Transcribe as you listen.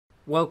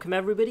Welcome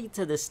everybody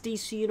to this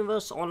DC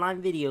Universe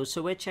online video.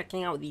 So we're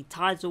checking out the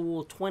Tides of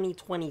War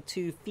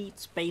 2022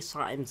 feats, base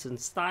items and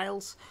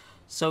styles.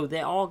 So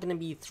there are going to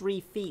be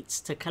 3 feats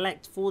to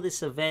collect for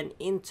this event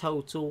in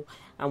total,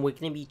 and we're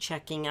going to be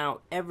checking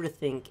out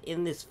everything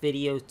in this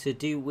video to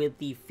do with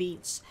the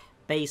feats,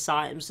 base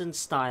items and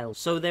styles.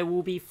 So there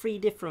will be 3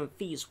 different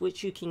feats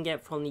which you can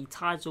get from the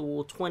Tides of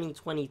War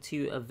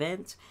 2022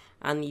 event,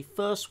 and the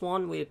first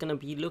one we're going to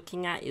be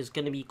looking at is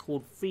going to be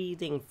called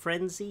Feeding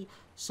Frenzy.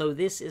 So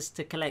this is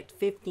to collect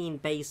 15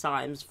 base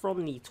items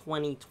from the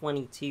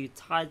 2022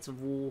 Tides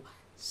of War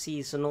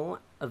seasonal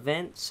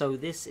event. So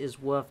this is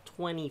worth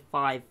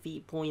 25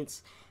 feat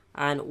points,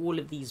 and all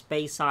of these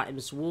base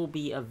items will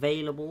be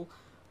available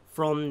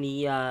from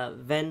the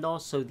vendor,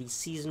 so the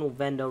seasonal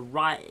vendor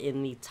right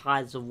in the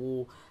Tides of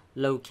War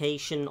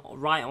location,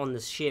 right on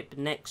the ship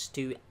next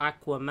to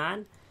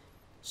Aquaman.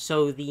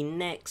 So the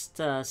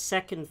next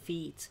second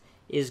feat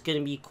is going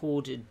to be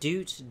called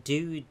Doot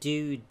Do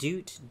Do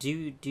Doot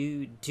Do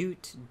Do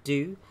Doot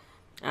Do,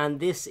 and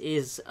this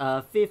is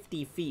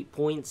 50 feat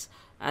points,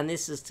 and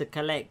this is to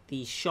collect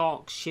the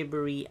shark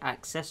chibi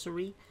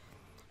accessory,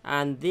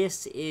 and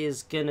this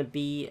is going to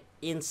be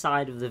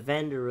inside of the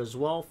vendor as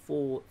well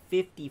for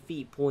 50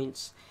 feat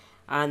points.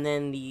 And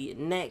then the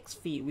next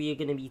feat we are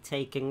going to be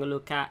taking a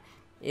look at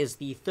is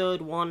the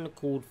third one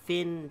called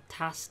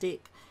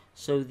Fantastic.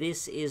 So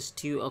this is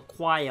to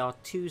acquire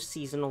 2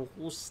 seasonal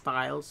horse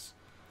styles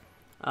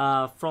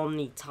from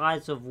the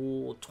Tides of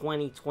War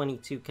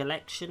 2022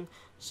 collection.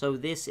 So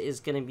this is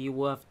going to be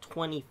worth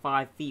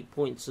 25 feat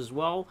points as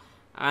well.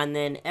 And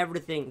then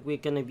everything we're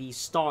going to be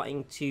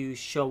starting to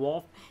show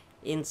off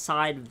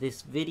inside of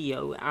this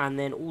video, and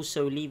then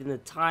also leaving the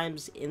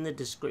times in the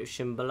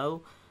description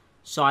below.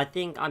 So I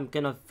think I'm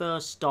going to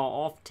first start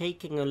off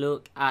taking a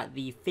look at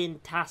the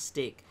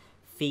Fantastic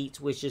feat,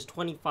 which is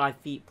 25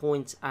 feat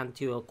points, and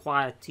to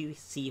acquire 2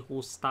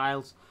 seahorse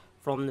styles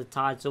from the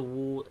Tides of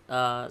War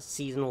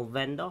seasonal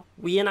vendor.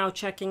 We are now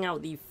checking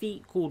out the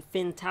feat called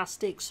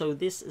Fantastic. So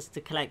this is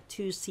to collect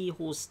 2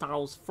 seahorse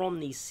styles from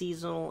the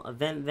seasonal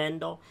event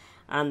vendor,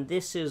 and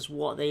this is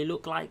what they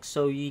look like.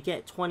 So you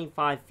get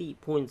 25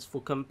 feat points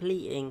for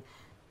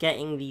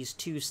getting these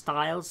 2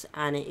 styles,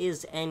 and it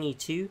is any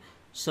 2.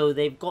 So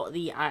they've got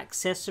the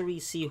accessory,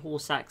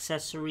 seahorse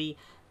accessory,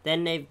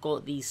 then they've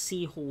got the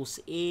seahorse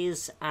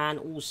ears, and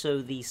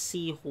also the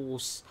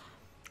seahorse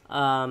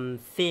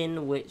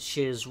fin, which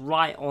is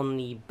right on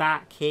the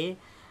back here.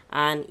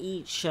 And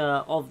each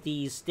of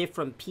these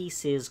different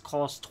pieces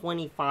cost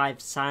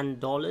 25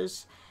 sand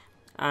dollars.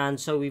 And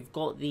so we've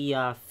got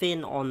the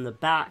fin on the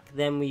back,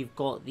 then we've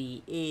got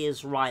the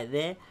ears right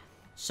there.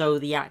 So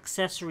the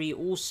accessory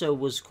also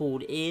was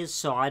called ears,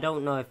 so I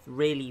don't know if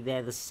really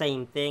they're the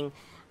same thing.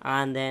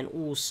 And then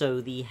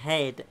also the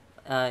head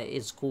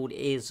is called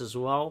ears as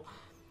well,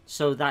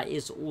 so that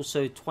is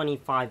also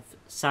 25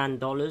 sand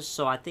dollars.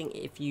 So I think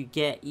if you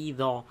get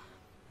either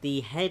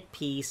the head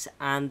piece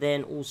and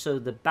then also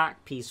the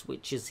back piece,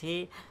 which is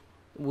here,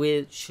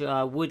 which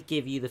would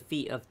give you the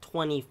feat of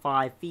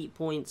 25 feat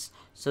points,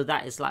 so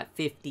that is like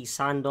 50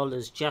 sand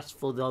dollars just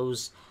for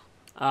those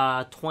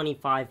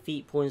 25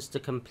 feat points to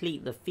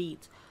complete the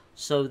feat.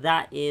 So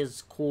that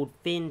is called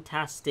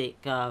Fantastic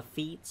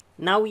feats.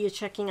 Now we are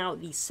checking out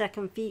the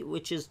second feat,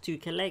 which is to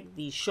collect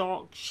the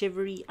shark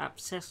chibi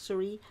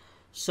accessory.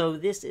 So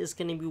this is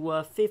going to be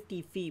worth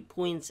 50 feat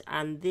points,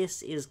 and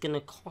this is going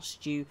to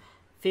cost you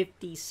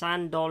 50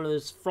 sand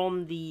dollars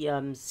from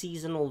the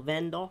seasonal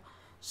vendor.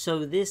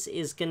 So this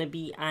is going to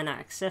be an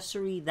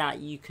accessory that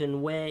you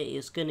can wear.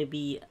 It's going to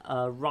be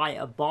right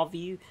above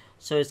you.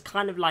 So it's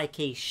kind of like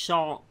a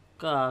shark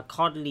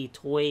cuddly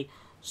toy,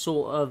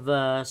 sort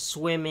of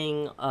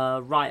swimming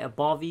right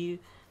above you,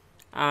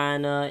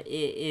 and it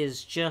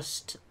is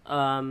just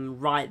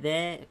right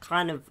there. It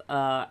kind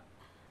of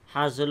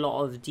has a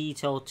lot of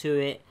detail to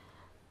it,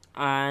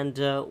 and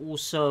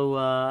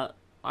also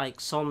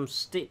like some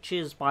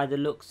stitches by the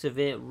looks of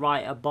it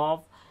right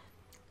above,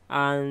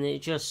 and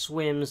it just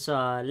swims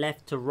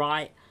left to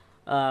right,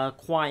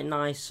 quite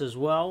nice as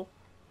well.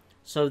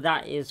 So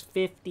that is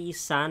 50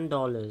 sand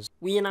dollars.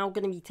 We are now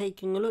going to be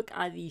taking a look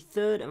at the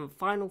third and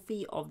final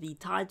feat of the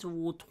Tides of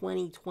War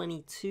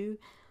 2022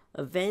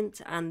 event,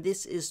 and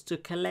this is to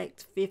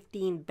collect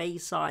 15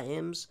 base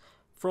items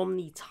from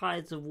the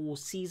Tides of War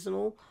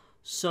seasonal.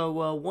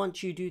 So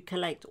once you do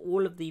collect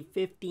all of the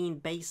 15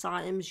 base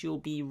items, you'll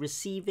be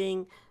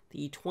receiving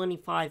the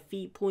 25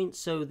 feat points.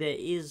 So there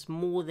is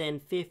more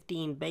than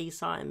 15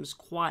 base items,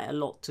 quite a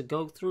lot to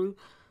go through.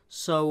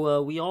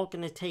 So we are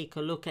going to take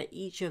a look at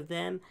each of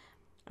them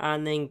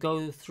and then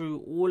go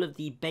through all of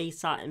the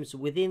base items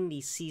within the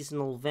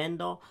seasonal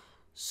vendor.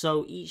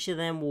 So each of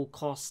them will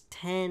cost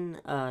 10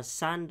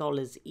 sand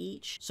dollars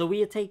each. So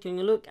we are taking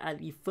a look at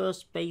the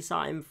first base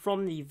item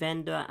from the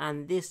vendor,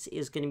 and this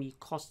is going to be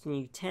costing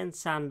you 10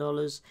 sand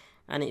dollars,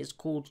 and it is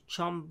called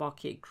Chum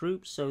bucket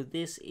group. So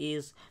this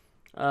is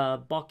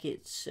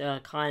buckets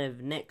kind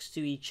of next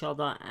to each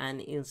other,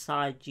 and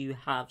inside you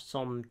have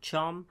some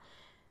chum.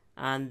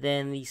 And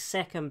then the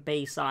second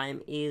base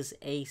item is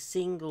a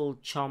single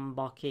chum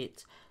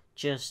bucket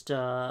just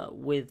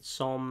with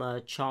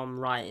some Chum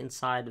right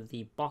inside of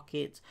the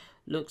bucket.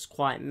 Looks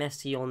quite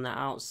messy on the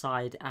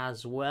outside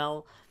as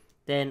well.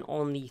 Then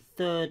on the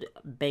third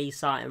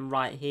base item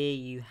right here,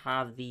 you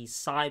have the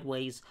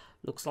sideways.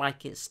 Looks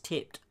like it's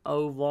tipped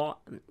over,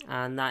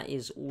 and that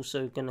is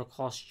also going to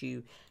cost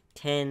you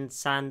 10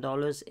 sand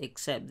dollars,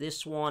 except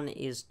this one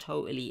is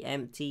totally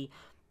empty,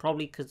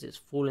 probably because it's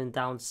fallen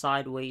down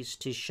sideways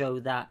to show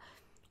that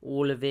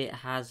all of it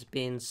has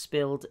been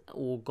spilled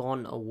or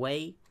gone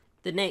away.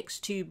 The next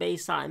two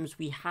base items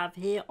we have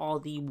here are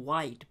the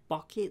white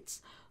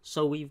buckets.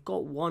 So we've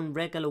got one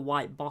regular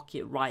white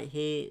bucket right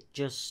here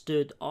just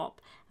stood up,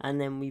 and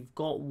then we've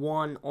got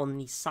one on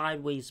the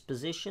sideways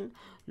position.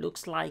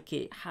 Looks like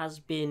it has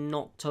been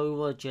knocked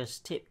over,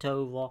 just tipped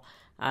over,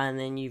 and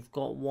then you've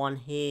got one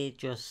here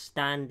just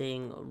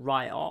standing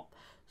right up.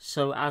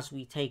 So as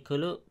we take a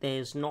look,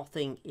 there's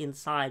nothing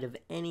inside of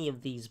any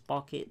of these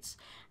buckets,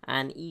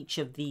 and each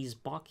of these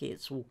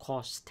buckets will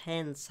cost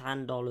 10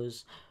 sand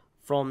dollars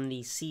from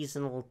the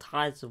seasonal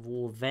Tides of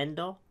War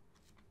vendor.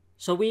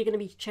 So we're going to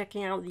be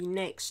checking out the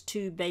next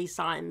two base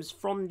items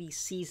from the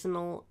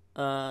seasonal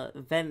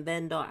event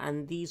vendor,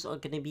 and these are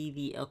going to be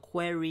the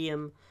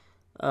aquarium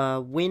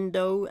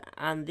window,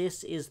 and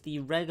this is the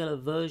regular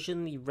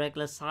version, the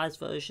regular size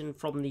version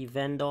from the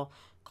vendor,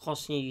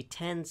 costing you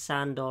 10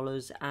 sand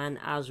dollars. And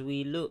as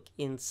we look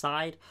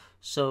inside,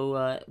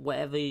 so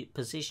whatever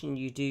position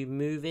you do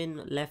move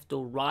in, left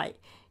or right,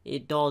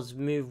 it does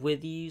move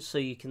with you, so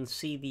you can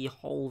see the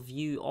whole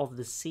view of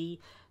the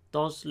sea.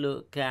 Does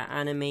look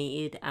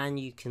animated, and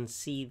you can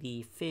see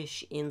the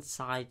fish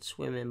inside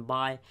swimming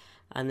by,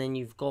 and then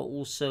you've got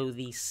also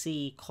the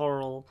sea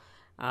coral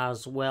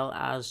as well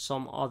as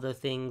some other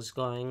things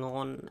going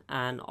on,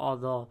 and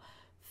other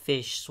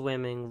fish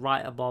swimming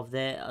right above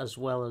there as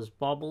well as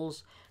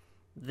bubbles.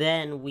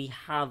 Then we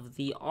have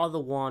the other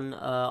one,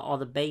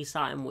 other base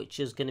item,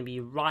 which is going to be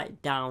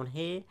right down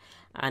here,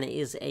 and it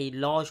is a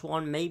large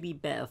one, maybe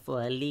better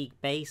for a league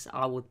base,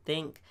 I would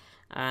think.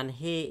 And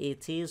here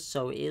it is,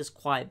 so it is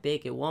quite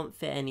big, it won't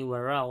fit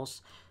anywhere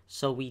else,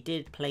 so we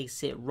did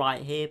place it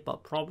right here,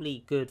 but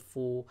probably good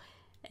for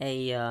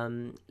a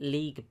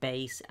league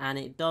base. And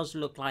it does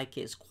look like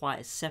it's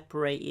quite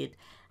separated,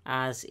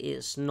 as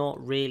it's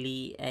not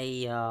really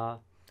a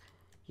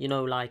you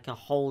know, like a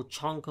whole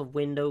chunk of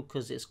window,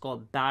 because it's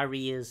got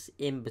barriers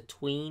in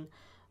between,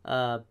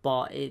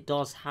 but it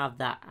does have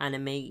that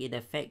animated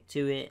effect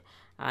to it,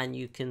 and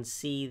you can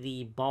see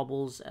the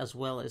bubbles as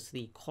well as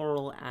the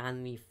coral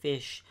and the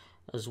fish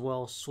as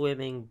well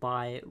swimming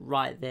by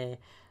right there,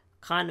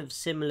 kind of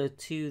similar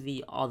to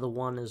the other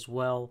one as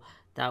well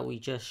that we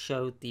just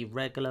showed, the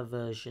regular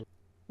version.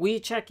 We're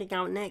checking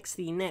out next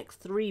the next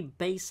three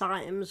base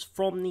items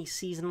from the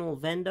seasonal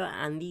vendor,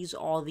 and these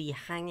are the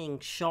hanging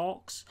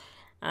sharks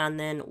and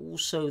then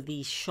also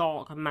the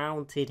shark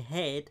mounted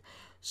head.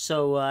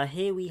 So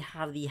here we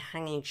have the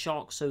hanging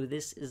shark, so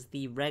this is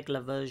the regular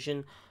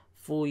version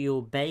for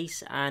your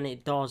base, and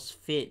it does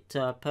fit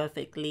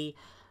perfectly.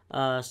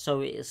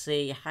 So it's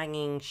a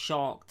hanging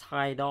shark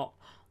tied up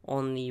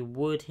on the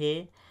wood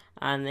here,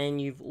 and then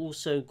you've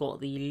also got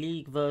the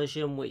league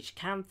version, which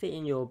can fit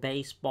in your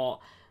base, but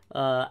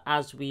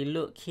as we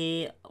look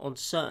here on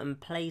certain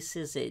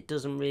places it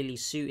doesn't really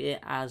suit it,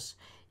 as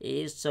it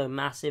is so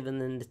massive,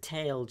 and then the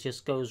tail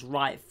just goes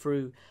right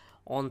through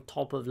on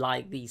top of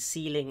like the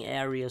ceiling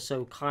area,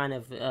 so kind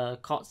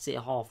of cuts it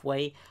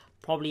halfway.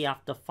 Probably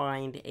have to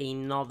find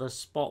another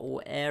spot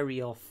or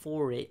area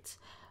for it,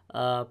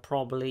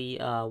 probably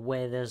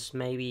where there's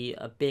maybe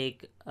a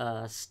big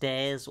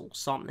stairs or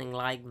something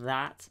like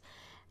that.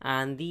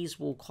 And these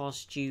will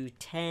cost you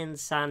 10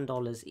 sand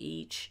dollars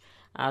each,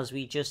 as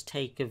we just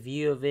take a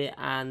view of it.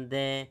 And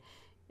there,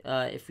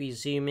 if we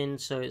zoom in,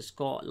 so it's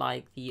got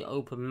like the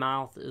open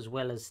mouth as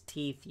well as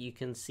teeth, you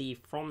can see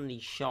from the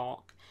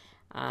shark,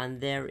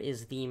 and there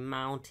is the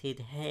mounted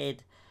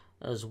head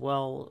as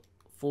well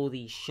for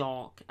the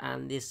shark.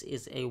 And this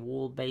is a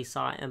wall base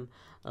item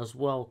as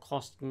well,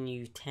 costing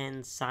you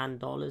 10 sand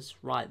dollars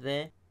right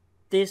there.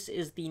 This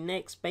is the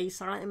next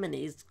base item, and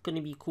it is going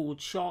to be called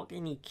Shark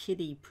in a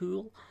Kiddie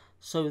Pool.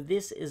 So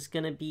this is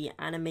going to be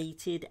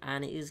animated,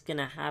 and it is going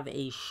to have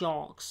a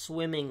shark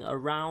swimming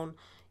around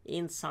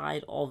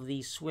inside of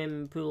the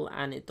swimming pool,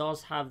 and it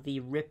does have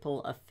the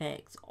ripple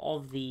effect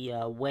of the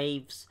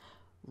waves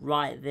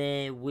right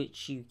there,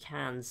 which you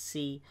can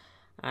see,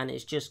 and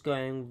it's just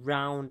going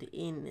round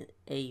in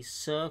a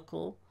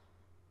circle.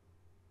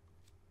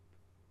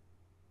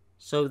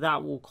 So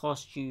that will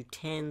cost you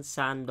 10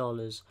 sand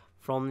dollars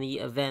from the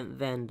event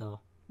vendor.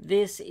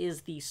 This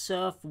is the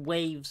Surf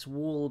Waves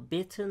Wall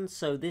Bitten.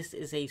 So this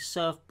is a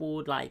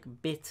surfboard like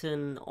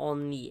bitten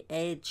on the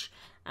edge,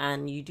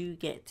 and you do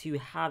get to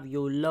have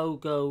your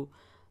logo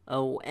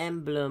or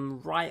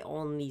emblem right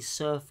on the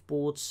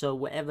surfboard. So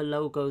whatever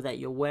logo that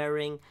you're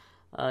wearing,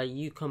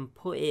 you can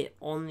put it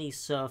on the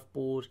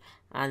surfboard,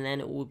 and then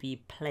it will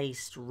be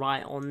placed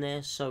right on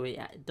there. So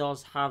it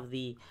does have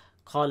the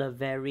color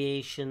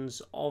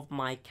variations of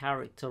my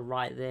character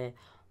right there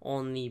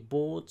on the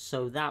board.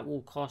 So that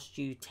will cost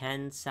you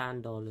 10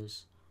 sand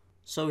dollars.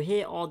 So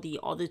here are the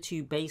other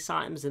two base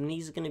items, and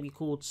these are going to be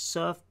called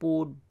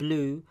Surfboard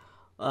Blue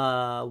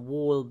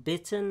Wall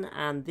Bitten,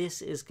 and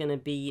this is going to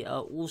be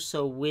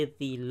also with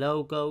the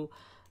logo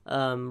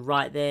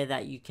right there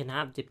that you can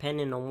have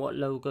depending on what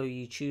logo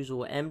you choose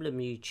or emblem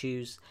you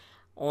choose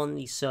on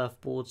the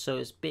surfboard. So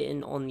it's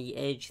bitten on the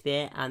edge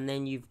there, and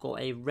then you've got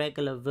a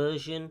regular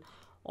version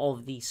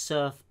of the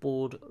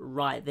surfboard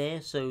right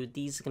there. So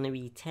these are going to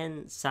be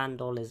 10 sand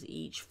dollars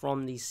each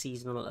from the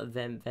seasonal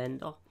event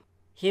vendor.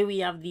 Here we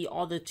have the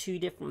other two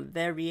different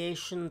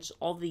variations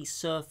of the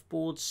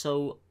surfboard.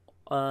 So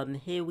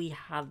here we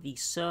have the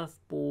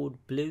Surfboard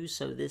Blue.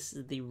 So this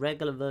is the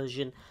regular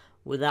version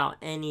without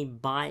any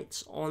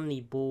bites on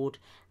the board,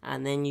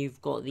 and then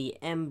you've got the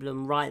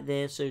emblem right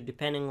there. So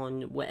depending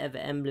on whatever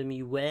emblem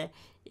you wear,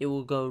 it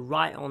will go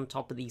right on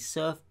top of the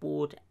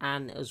surfboard,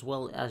 and as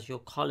well as your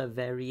color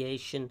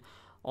variation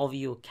of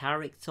your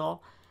character.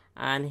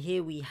 And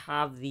here we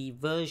have the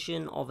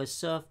version of a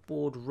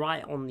surfboard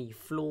right on the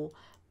floor,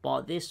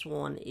 but this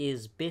one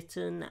is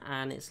bitten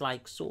and it's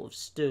like sort of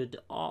stood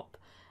up,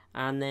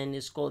 and then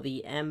it's got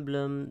the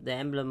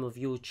emblem of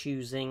your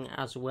choosing,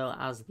 as well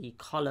as the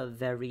color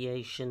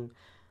variation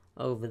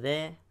over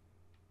there.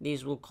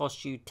 These will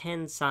cost you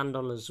 10 sand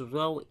dollars as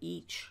well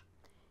each.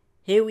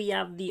 Here we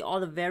have the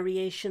other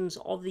variations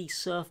of the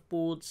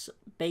surfboards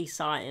base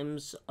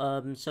items.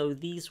 So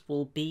these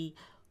will be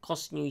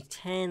costing you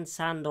 10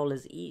 sand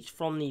dollars each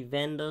from the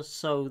vendor.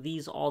 So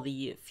these are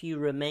the few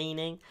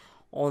remaining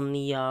on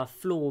the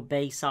floor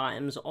base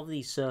items of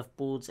these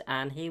surfboards.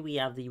 And here we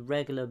have the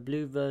regular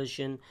blue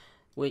version,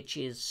 which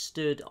is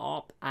stood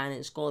up, and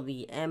it's got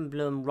the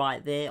emblem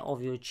right there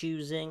of your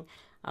choosing,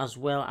 as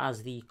well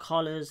as the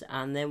colors.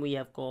 And then we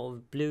have got a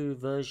blue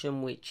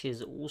version which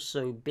is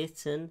also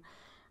bitten,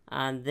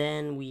 and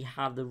then we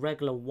have the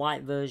regular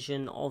white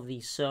version of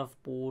the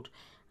surfboard,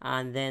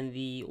 and then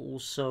the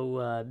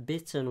also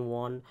bitten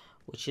one,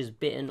 which is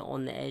bitten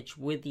on the edge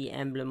with the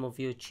emblem of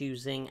your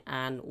choosing,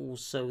 and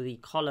also the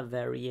color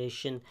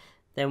variation.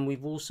 Then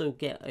we've also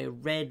get a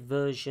red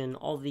version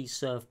of these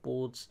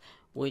surfboards,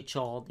 which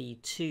are the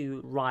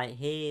two right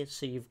here.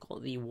 So you've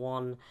got the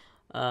one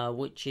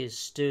which is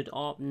stood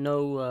up,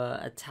 no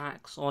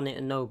attacks on it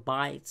and no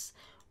bites,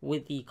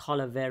 with the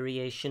color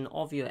variation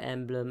of your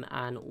emblem,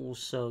 and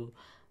also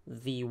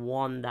the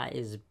one that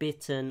is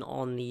bitten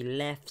on the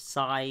left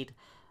side,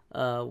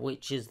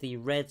 which is the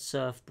red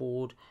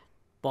surfboard,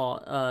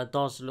 but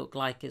does look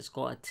like it's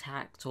got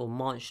attacked or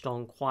munched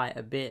on quite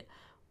a bit,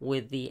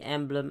 with the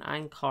emblem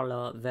and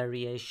color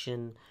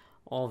variation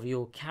of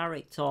your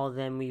character.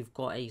 Then we've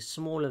got a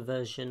smaller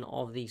version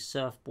of the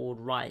surfboard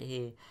right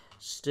here,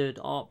 stood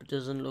up.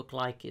 Doesn't look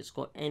like it's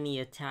got any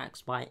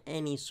attacks by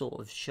any sort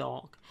of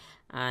shark,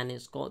 and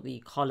it's got the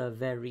color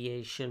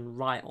variation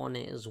right on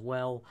it as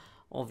well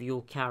of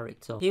your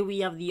character. Here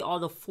we have the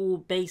other four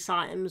base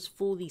items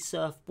for the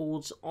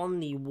surfboards on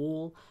the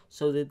wall,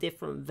 so the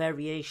different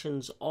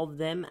variations of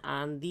them,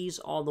 and these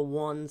are the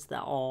ones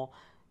that are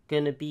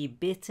going to be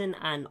bitten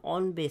and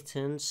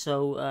unbitten.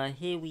 So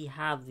here we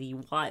have the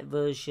white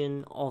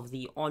version of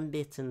the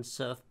unbitten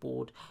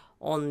surfboard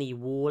on the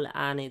wall,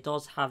 and it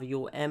does have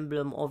your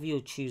emblem of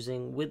your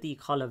choosing with the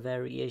color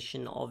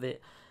variation of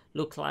it.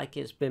 Looks like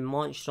it's been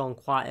munched on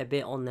quite a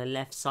bit on the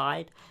left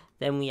side.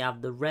 Then we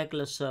have the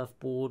regular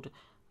surfboard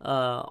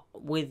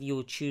with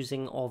your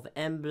choosing of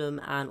emblem,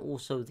 and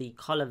also the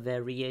color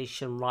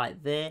variation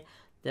right there.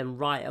 Then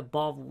right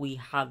above we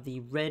have the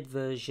red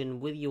version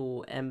with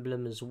your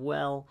emblem as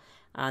well,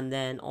 and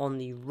then on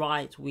the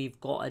right we've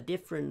got a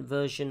different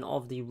version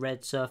of the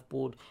red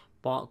surfboard,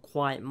 but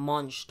quite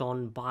munched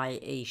on by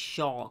a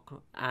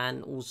shark,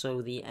 and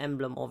also the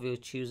emblem of your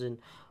choosing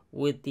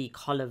with the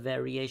color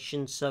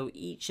variation. So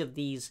each of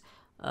these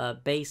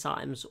base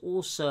items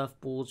or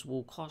surfboards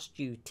will cost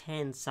you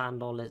 10 sand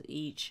dollars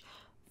each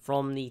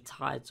from the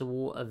Tides of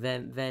War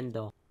event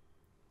vendor.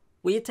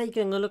 We are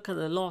taking a look at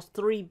the last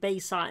three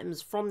base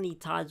items from the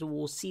Tides of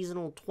War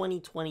Seasonal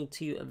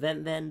 2022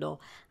 event vendor,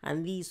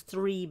 and these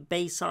three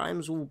base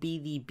items will be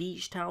the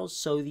beach towels.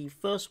 So the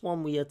first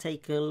one we are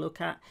taking a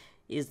look at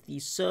is the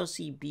Circe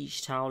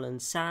beach towel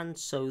and sand.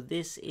 So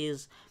this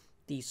is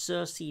the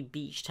Circe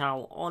beach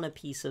towel on a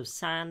piece of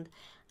sand,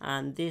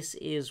 and this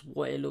is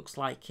what it looks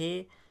like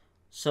here.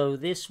 So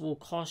this will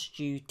cost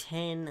you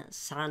 10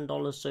 sand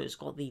dollars. So it's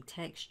got the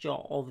texture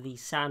of the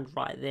sand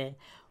right there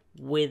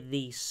with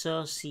the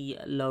Circe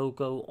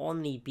logo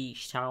on the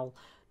beach towel.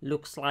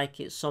 Looks like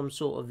it's some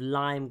sort of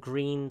lime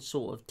green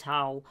sort of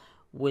towel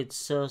with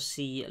Circe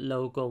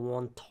logo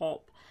on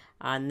top.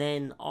 And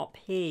then up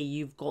here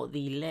you've got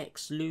the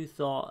Lex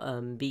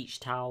Luthor beach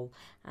towel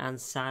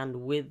and sand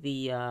with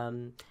the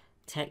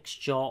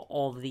texture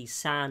of the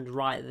sand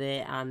right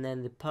there, and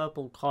then the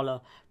purple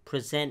color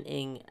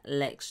presenting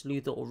Lex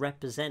Luthor or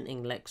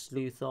representing Lex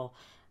Luthor,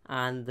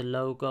 and the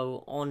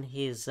logo on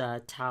his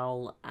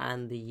towel,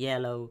 and the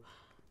yellow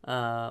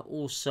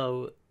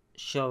also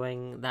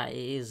showing that it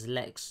is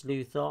Lex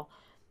Luthor.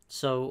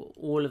 So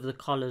all of the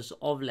colors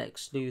of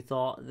Lex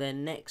Luthor.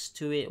 Then next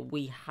to it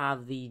we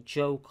have the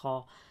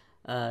Joker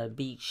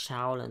beach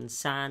towel and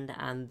sand,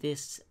 and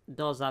this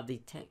does have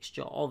the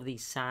texture of the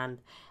sand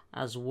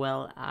as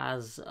well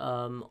as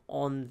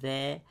on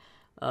there.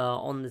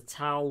 On the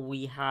towel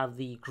we have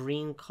the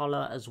green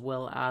color as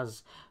well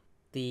as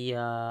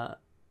the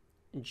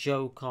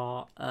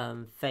Joker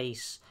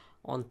face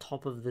on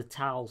top of the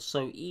towel.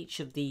 So each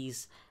of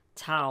these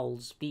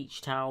towels,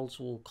 beach towels,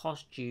 will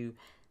cost you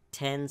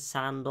 10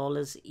 sand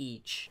dollars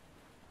each.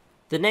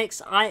 The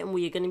next item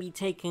we are going to be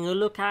taking a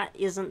look at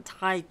isn't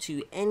tied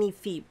to any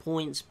feat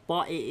points,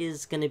 but it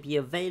is going to be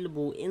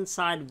available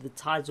inside of the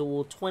Tides of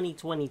War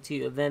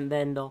 2022 event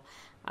vendor,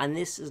 and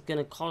this is going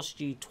to cost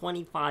you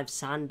 25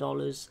 sand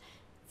dollars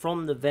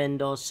from the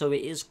vendor. So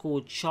it is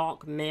called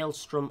Shark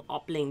Maelstrom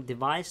Uplink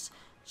Device.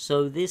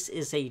 So this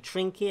is a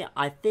trinket.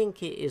 I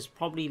think it is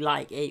probably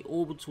like a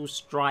orbital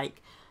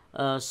strike.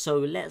 So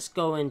let's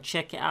go and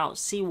check it out,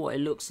 see what it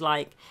looks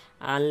like,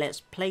 and let's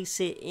place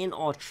it in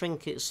our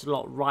trinket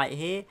slot right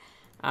here,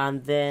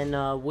 and then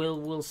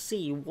we'll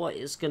see what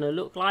it's gonna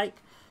look like.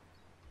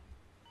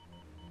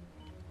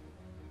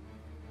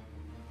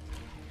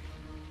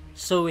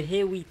 So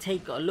here we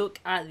take a look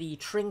at the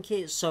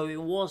trinket. So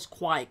it was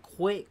quite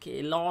quick,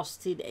 it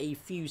lasted a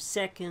few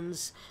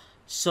seconds.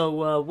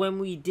 So when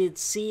we did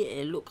see it,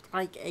 it looked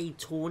like a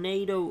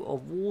tornado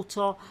of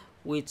water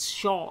with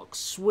sharks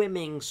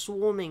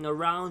swarming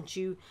around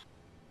you.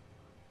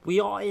 We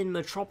are in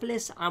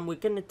Metropolis and we're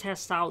going to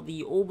test out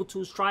the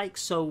orbital strike.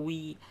 So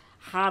we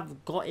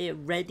have got it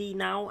ready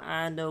now,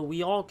 and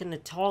we are going to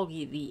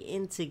target the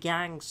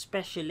intergang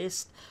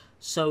specialist.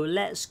 So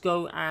let's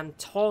go and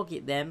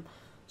target them.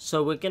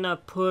 So we're going to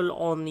pull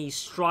on the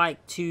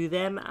strike to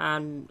them,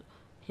 and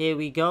here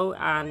we go,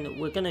 and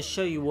we're going to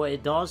show you what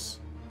it does.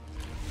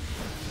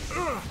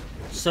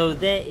 So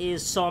there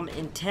is some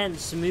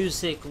intense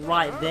music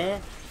right there,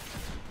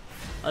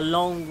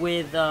 along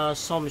with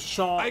some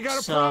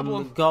sharks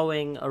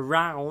going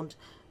around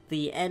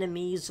the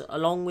enemies,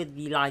 along with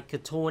the like a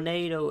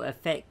tornado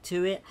effect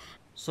to it.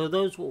 So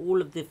those were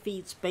all of the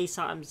feats, base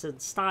items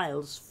and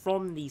styles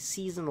from the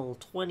seasonal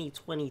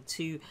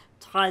 2022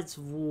 Tides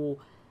of War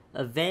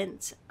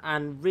event,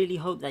 and really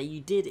hope that you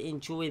did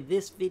enjoy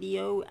this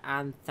video,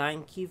 and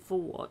thank you for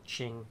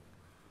watching.